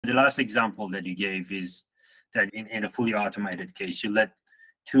The last example that you gave is that in a fully automated case, you let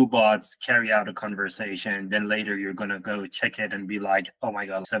two bots carry out a conversation, then later you're going to go check it and be like, oh my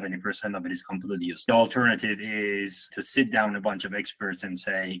God, 70% of it is completely useless. The alternative is to sit down a bunch of experts and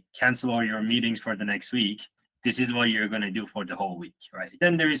say, cancel all your meetings for the next week. This is what you're going to do for the whole week, right?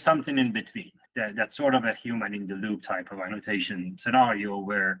 Then there is something in between that's sort of a human in the loop type of annotation scenario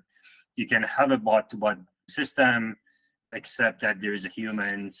where you can have a bot-to-bot system, except that there is a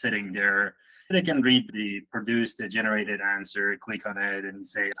human sitting there. They can produce the generated answer, click on it and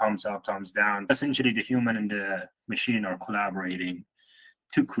say thumbs up, thumbs down. Essentially, the human and the machine are collaborating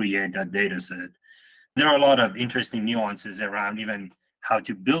to create that data set. There are a lot of interesting nuances around even how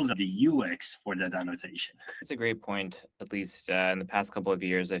to build the UX for that annotation. It's a great point. At least in the past couple of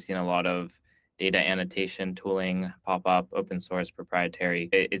years, I've seen a lot of data annotation tooling pop up, open source, proprietary.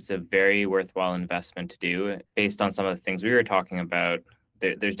 It's a very worthwhile investment to do based on some of the things we were talking about.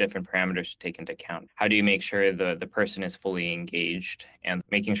 There's different parameters to take into account. How do you make sure the person is fully engaged and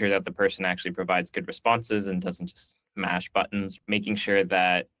making sure that the person actually provides good responses and doesn't just mash buttons, making sure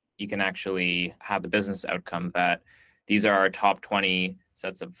that you can actually have a business outcome, that these are our top 20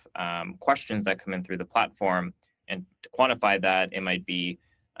 sets of questions that come in through the platform. And to quantify that, it might be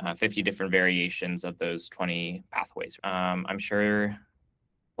 50 different variations of those 20 pathways. I'm sure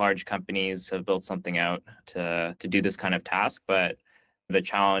large companies have built something out to do this kind of task, but the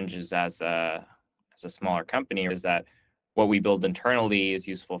challenge is as a smaller company is that what we build internally is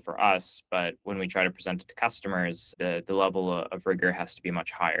useful for us, but when we try to present it to customers, the level of rigor has to be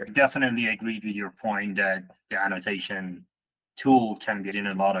much higher. Definitely agreed with your point that the annotation tool can be in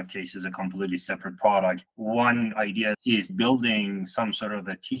a lot of cases a completely separate product. One idea is building some sort of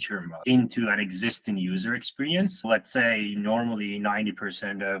a teacher mode into an existing user experience. Let's say normally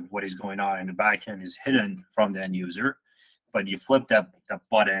 90% of what is going on in the backend is hidden from the end user, but you flip that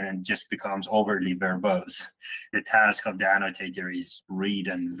button and it just becomes overly verbose. The task of the annotator is read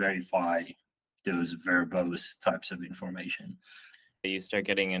and verify those verbose types of information. You start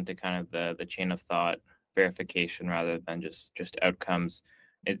getting into kind of the chain of thought verification rather than just outcomes.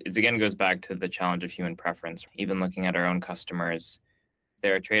 It again goes back to the challenge of human preference. Even looking at our own customers,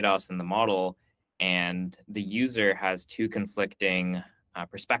 there are trade-offs in the model, and the user has two conflicting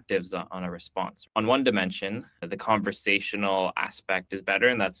perspectives on a response. On one dimension, the conversational aspect is better,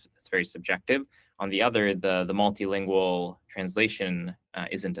 and that's very subjective. On the other, the multilingual translation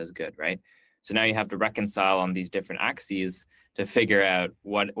isn't as good, right? So now you have to reconcile on these different axes to figure out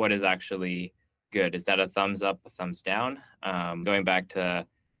what is actually good. Is that a thumbs up, a thumbs down? Going back to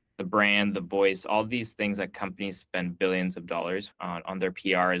the brand, the voice, all these things that companies spend billions of dollars on their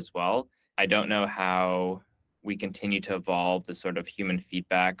PR as well. I don't know how we continue to evolve the sort of human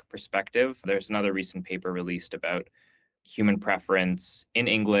feedback perspective. There's another recent paper released about human preference in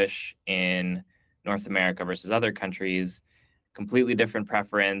English in North America versus other countries. Completely different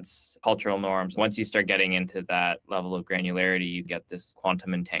preference, cultural norms. Once you start getting into that level of granularity, you get this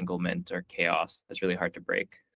quantum entanglement or chaos that's really hard to break.